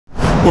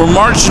We're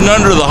marching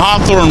under the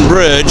Hawthorne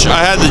Bridge.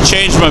 I had to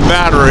change my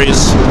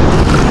batteries.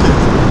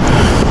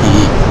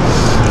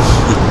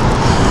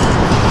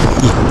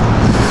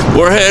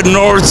 We're heading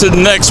over to the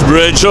next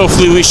bridge.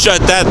 Hopefully we shut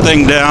that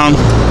thing down.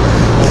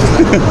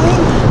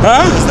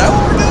 Huh? Is that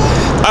what we're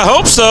doing? I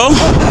hope so.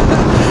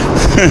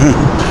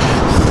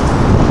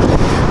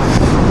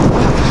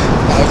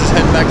 I was just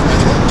heading back to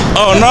Metro.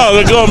 Oh no,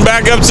 they're going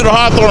back up to the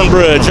Hawthorne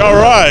Bridge. All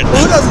right.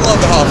 Well, who doesn't love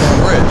the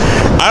Hawthorne Bridge?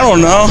 I don't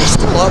know. They're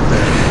still up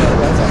there.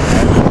 That's all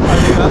right. Are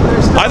they up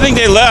there still? I think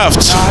they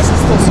left. No, I can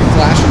still see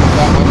flashing up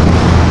that one.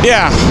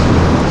 Yeah.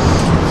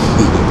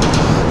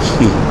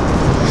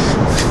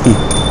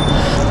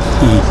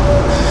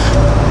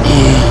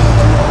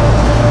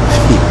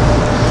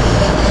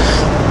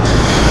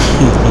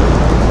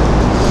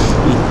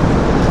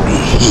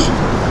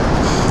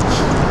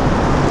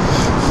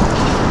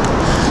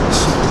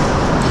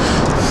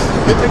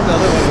 I think the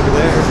other one over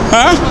there.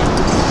 Huh?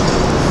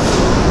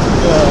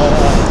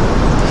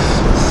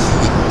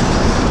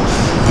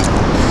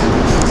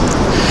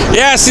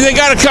 Yeah, see, they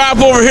got a cop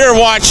over here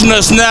watching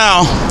us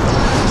now.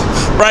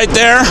 Right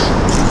there.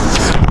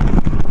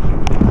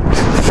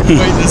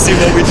 Waiting to see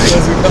what we do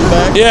as we come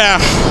back. Yeah.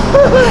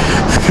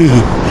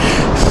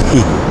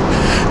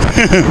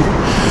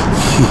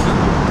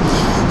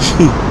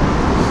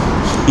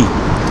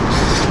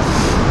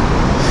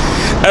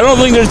 I don't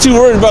think they're too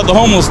worried about the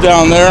homeless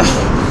down there.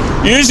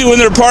 Usually when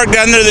they're parked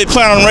down there, they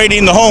plan on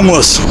raiding the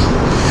homeless.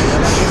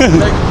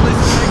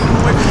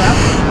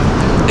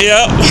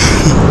 Yep.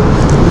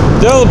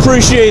 They'll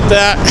appreciate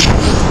that.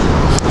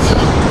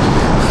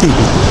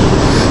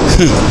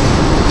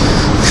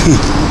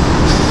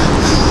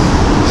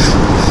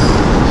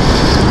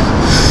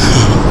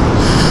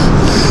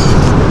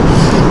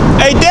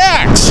 Hey,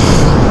 Dax!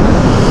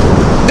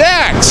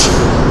 Dax!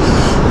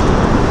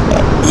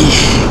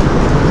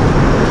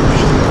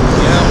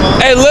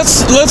 Hey,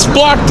 let's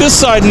block this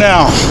side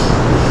now.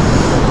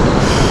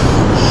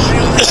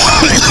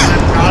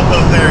 Top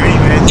up there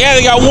anyway. Yeah,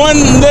 they got one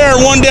there,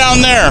 one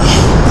down there.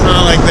 It's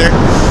not like they're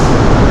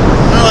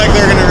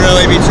gonna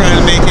really be trying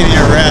to make any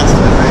arrests.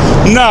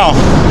 No.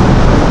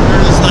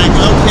 They're just like,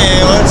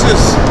 okay, let's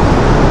just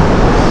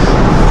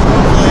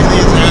hopefully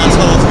these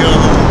assholes go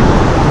home.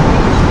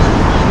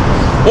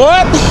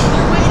 What?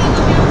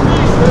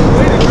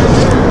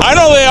 I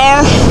know they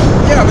are.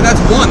 Yeah, but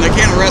that's one. They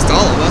can't arrest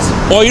all of us.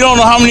 Well, you don't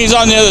know how many's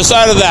on the other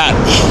side of that.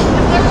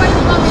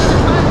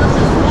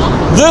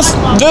 This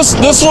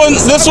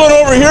one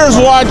over here is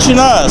watching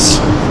us.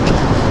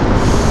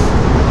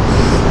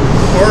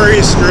 Or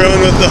he's screwing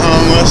with the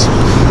homeless.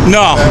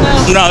 No,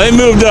 they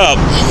moved up.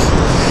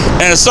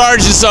 And the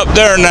sergeant's up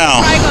there now.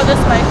 I go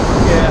this way.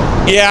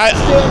 Yeah.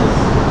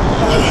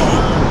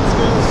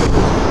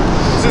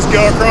 Let's just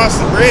go across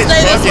the bridge.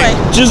 Stay this Fuck it. way.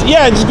 Just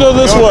go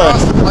this Go way.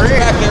 across the bridge.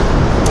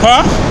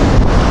 Huh?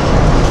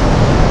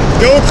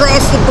 Go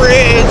across the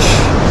bridge.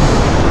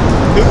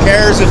 Who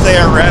cares if they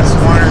arrest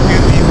one or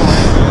two people?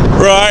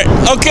 Right.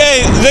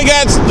 Okay, they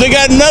got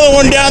another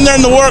one down there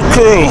in the work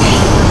crew.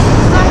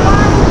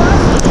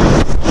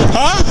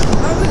 Huh?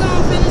 Are we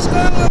gonna finish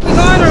going where we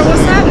going, or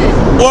what's happening?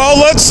 Well,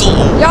 let's.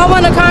 Y'all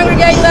want to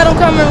congregate, let them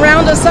come and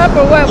round us up,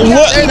 or what? We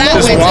What-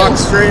 gotta Just walk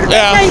straight. They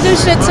Yeah. can't do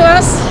shit to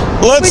us.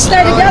 If we Let's.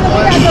 stay together,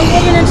 we got the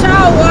woman and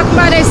child walking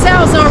by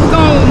themselves, so are we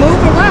gonna move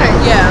or what?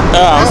 Yeah.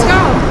 Let's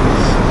go.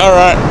 All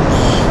right.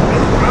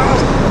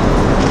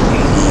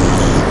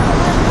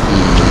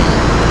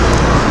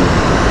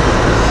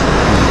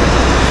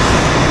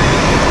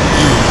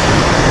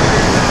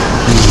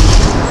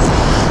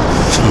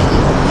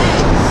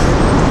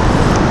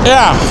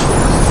 Yeah.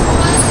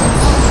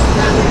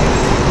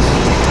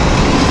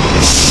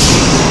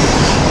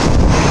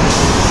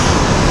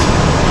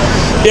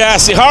 Yeah,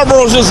 see,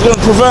 Harborough's just going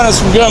to prevent us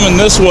from coming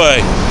this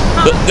way.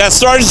 That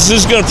sergeant's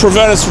just going to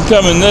prevent us from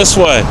coming this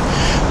way.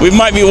 We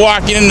might be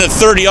walking into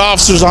 30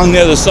 officers on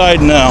the other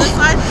side now. This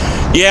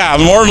side? Yeah,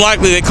 more than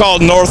likely they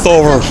called north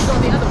over. Go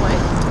the other way.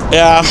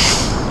 Yeah.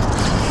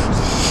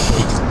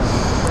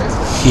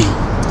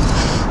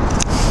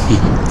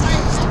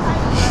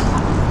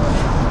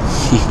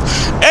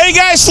 Hey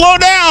guys, slow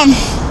down.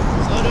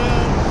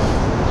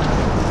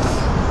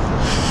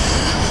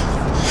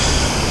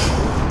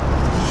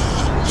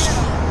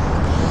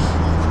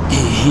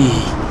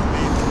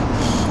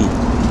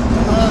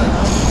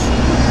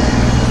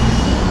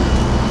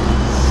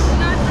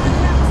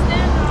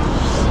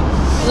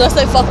 Unless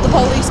they fuck the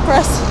police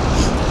press.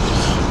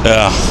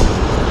 Yeah.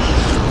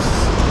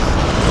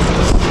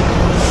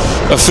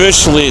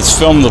 Officially, it's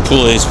film the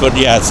police, but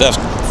yeah, it's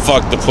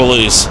fuck the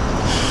police.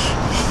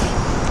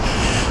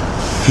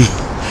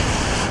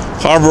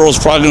 Harborough's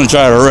probably going to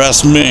try to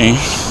arrest me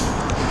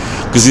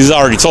because he's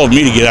already told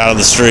me to get out of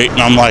the street,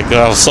 and I'm like,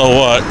 oh, so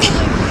what?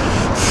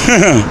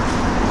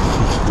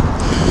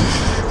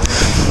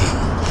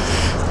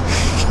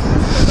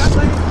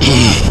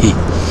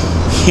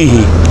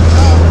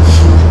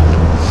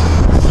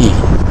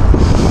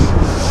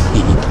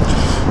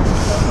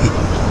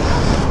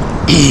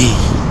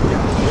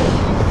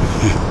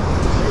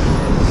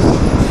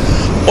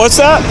 What's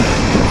that?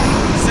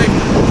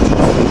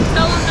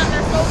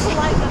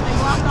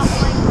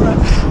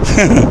 All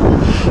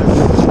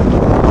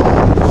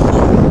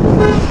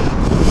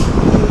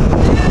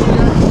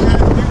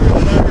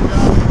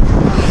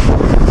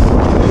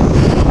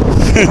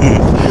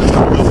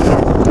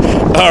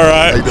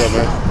right. How you doing,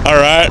 man? All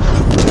right.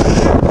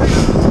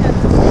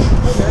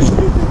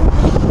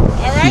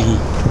 All right.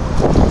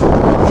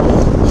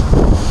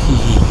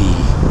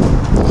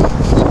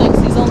 He thinks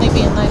he's only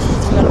being nice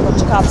because we got a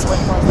bunch of cops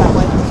waiting for us that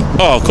way.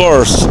 Oh, of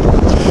course.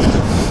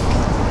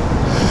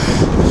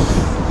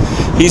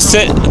 He's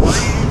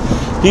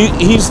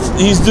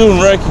doing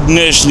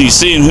recognition. He's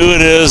seeing who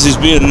it is. He's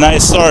being a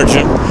nice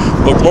sergeant,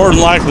 but more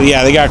than likely,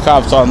 yeah, they got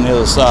cops on the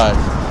other side.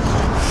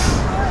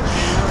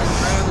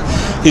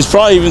 He's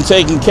probably even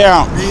taking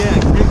count.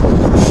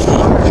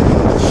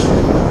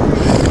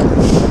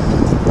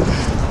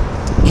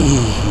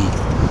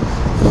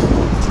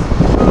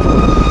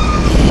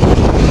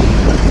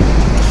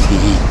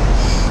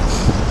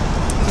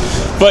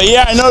 But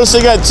yeah, I noticed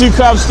they got 2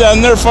 cops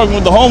down there fucking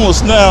with the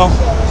homeless now.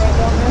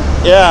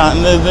 Yeah,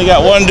 and they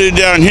got one dude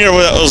down here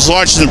that was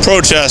watching the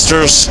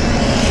protesters.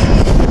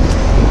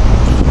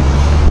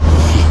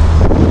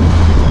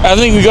 I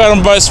think we got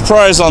him by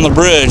surprise on the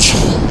bridge.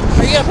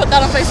 Are you gonna put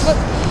that on Facebook?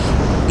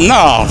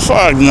 No,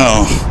 fuck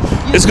no.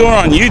 It's going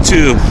on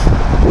YouTube.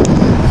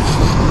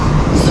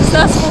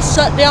 Successful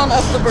shutdown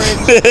of the bridge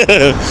with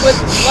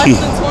less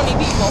than 20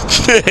 people.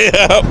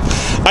 Yeah,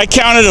 I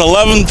counted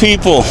 11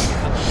 people,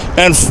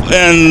 and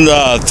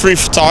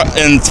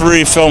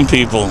 3 film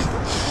people,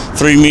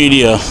 3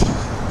 media.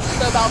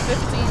 So about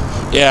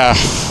 15. Yeah.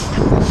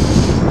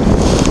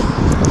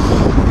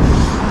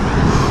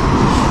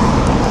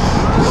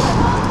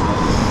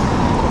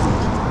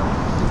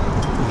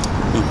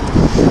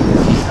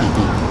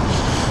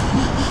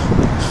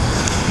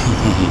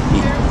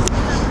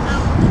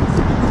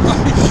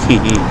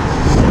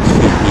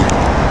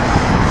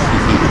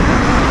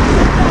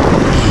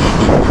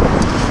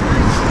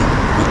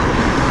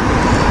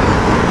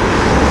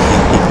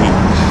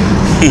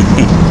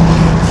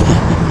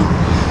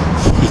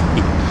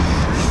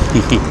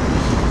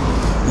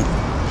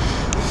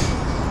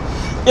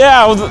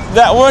 Yeah, well,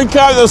 that one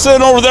cop that's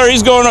sitting over there,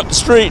 he's going up the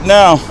street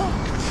now.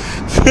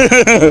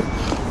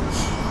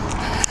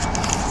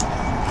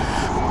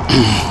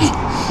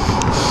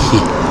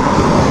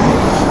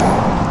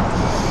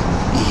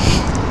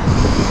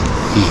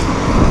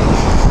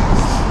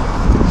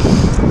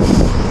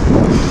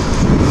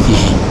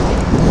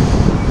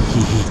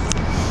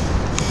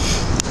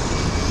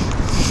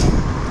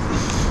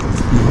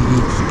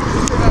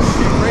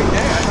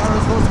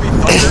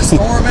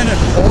 Storming and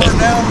pouring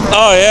down.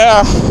 Oh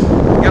yeah.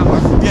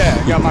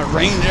 Got my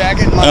rain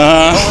jacket and my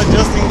umbrella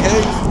just in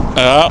case.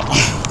 Yeah.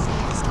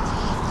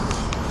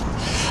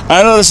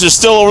 I noticed they're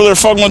still over there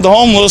fucking with the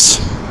homeless.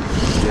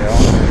 Yeah.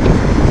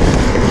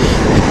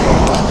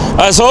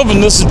 I was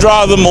hoping this would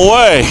draw them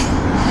away,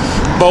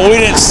 but we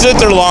didn't sit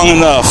there long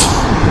enough.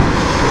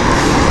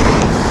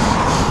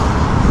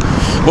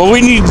 What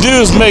we need to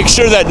do is make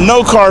sure that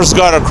no cars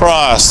got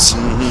across,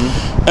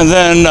 and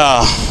then.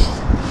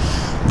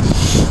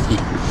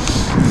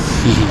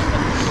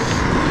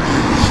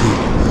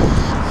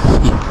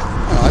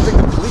 I think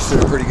the police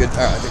did a pretty good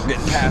job. They're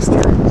getting past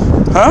here.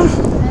 Huh?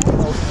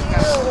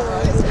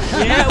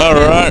 Yeah, All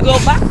right. Go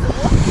back.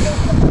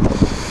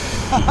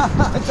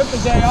 I took the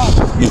day off.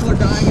 People are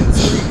dying in the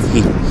streets.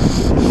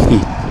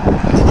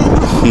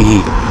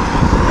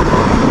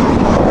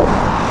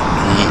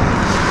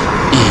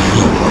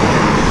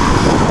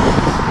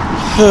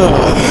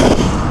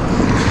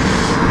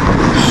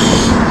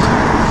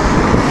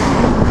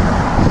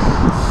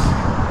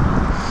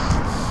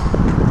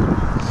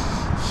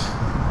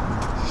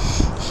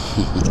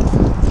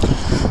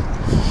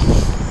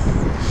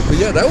 But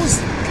yeah, that was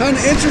kind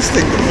of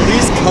interesting. The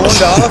police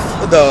coned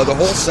off the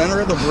whole center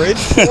of the bridge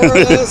for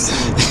us.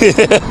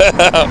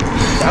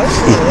 That was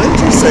a little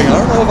interesting. I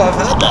don't know if I've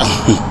had that.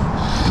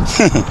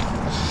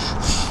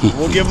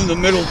 We'll give them the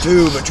middle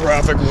too, but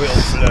traffic will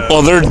flow.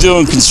 Well, they're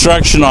doing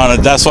construction on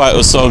it. That's why it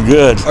was so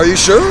good. Are you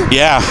sure?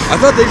 Yeah. I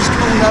thought they just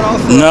coned that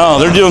off. No,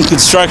 they're doing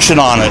construction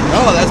on it.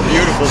 Oh, that's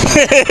beautiful.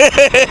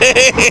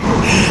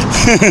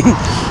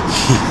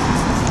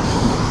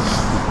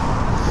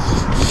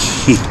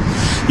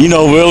 You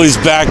know, Willie's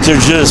back there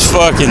just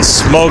fucking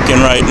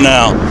smoking right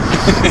now.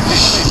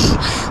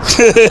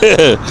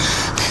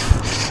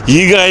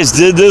 You guys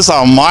did this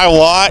on my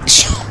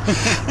watch.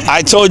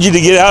 I told you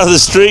to get out of the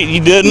street, you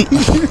didn't.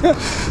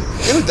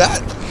 Dude,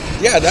 that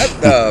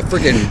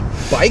freaking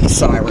bike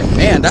siren,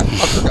 man, that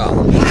fucker got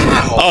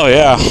loud. Oh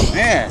yeah.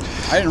 Man,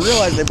 I didn't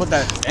realize they put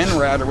that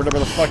NRAD or whatever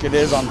the fuck it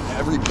is on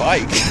every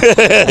bike.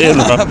 You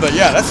know. But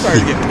yeah, that started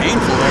to get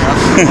painful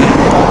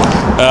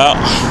there.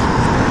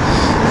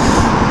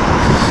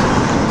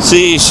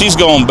 See, she's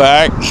going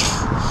back.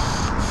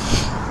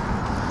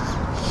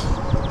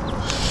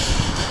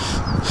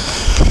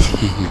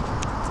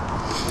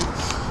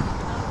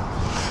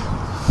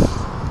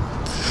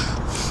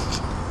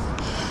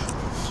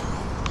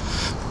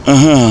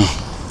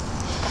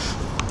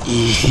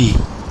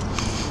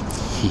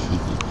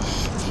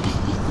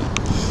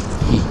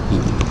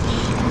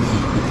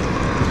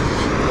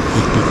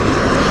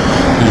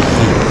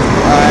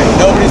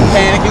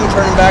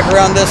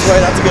 this way.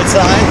 That's a good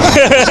sign.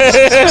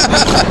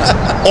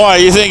 Why,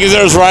 you think if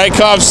there's riot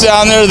cops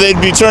down there,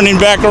 they'd be turning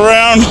back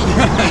around?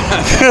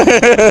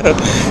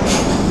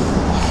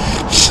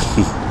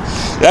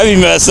 That'd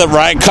be messed up.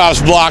 Riot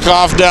cops block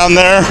off down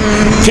there.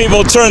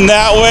 People turn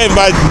that way.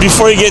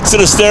 Before you get to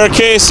the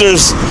staircase,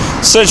 there's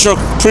Central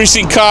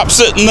Precinct cops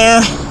sitting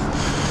there.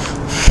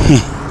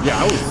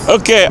 Yeah.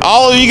 Okay,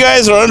 all of you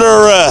guys are under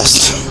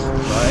arrest.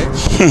 Right.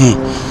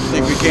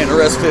 Think we can't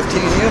arrest 15 of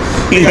you?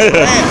 We got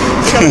a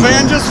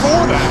van just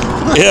for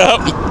that.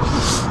 Yep.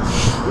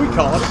 We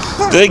call it.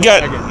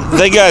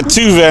 They got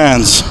 2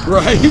 vans.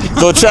 Right.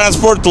 They'll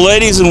transport the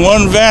ladies in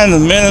one van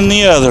and the men in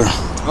the other.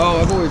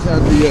 Oh, I've always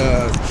had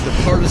the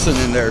partisan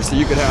in there, so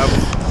you could have,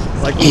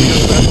 like when we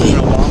were arrested in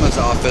Obama's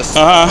office,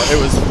 it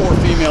was 4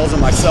 females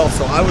and myself,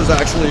 so I was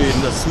actually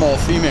in the small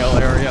female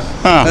area,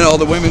 and all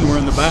the women were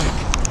in the back.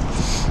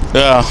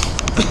 Yeah.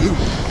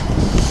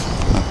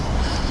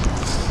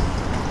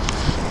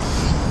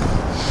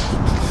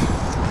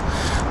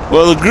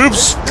 Well, the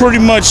group's pretty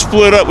much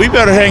split up. We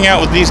better hang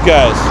out with these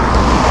guys.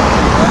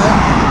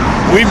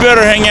 We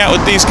better hang out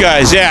with these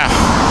guys, yeah.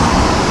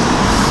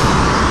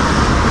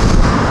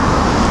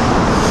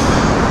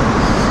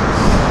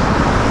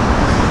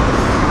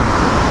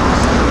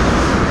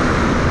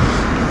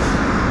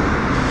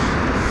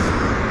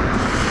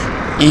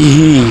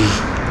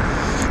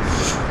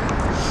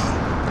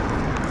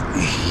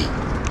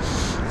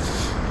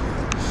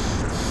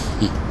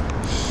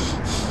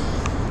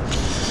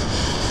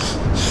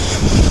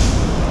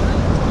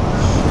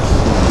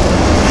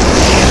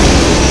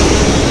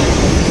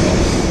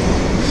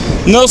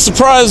 No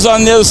surprises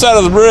on the other side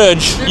of the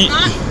bridge. There's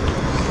not?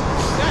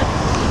 Good.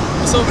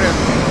 It's over there.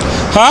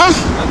 Huh?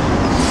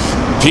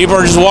 People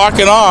are just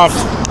walking off.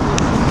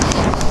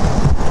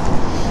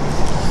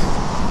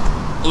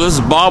 This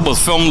is Bob with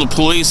Film the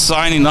Police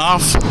signing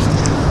off.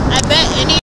 I bet any